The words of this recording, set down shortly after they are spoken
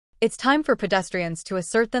It's time for pedestrians to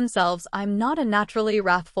assert themselves. I'm not a naturally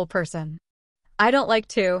wrathful person. I don't like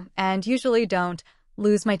to, and usually don't,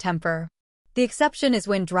 lose my temper. The exception is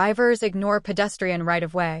when drivers ignore pedestrian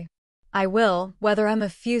right-of-way. I will, whether I'm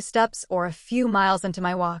a few steps or a few miles into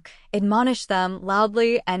my walk, admonish them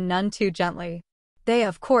loudly and none too gently. They,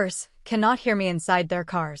 of course, cannot hear me inside their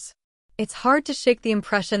cars. It's hard to shake the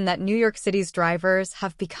impression that New York City's drivers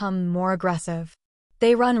have become more aggressive.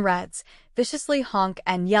 They run reds, viciously honk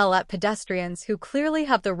and yell at pedestrians who clearly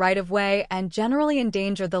have the right-of-way and generally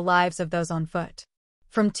endanger the lives of those on foot.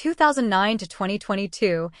 From 2009 to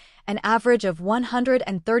 2022, an average of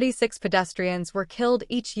 136 pedestrians were killed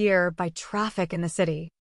each year by traffic in the city.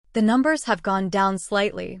 The numbers have gone down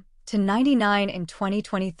slightly, to 99 in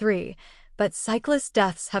 2023, but cyclist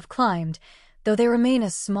deaths have climbed, though they remain a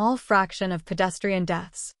small fraction of pedestrian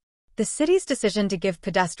deaths. The city's decision to give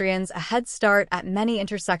pedestrians a head start at many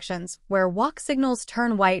intersections where walk signals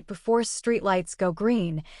turn white before streetlights go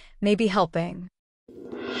green may be helping.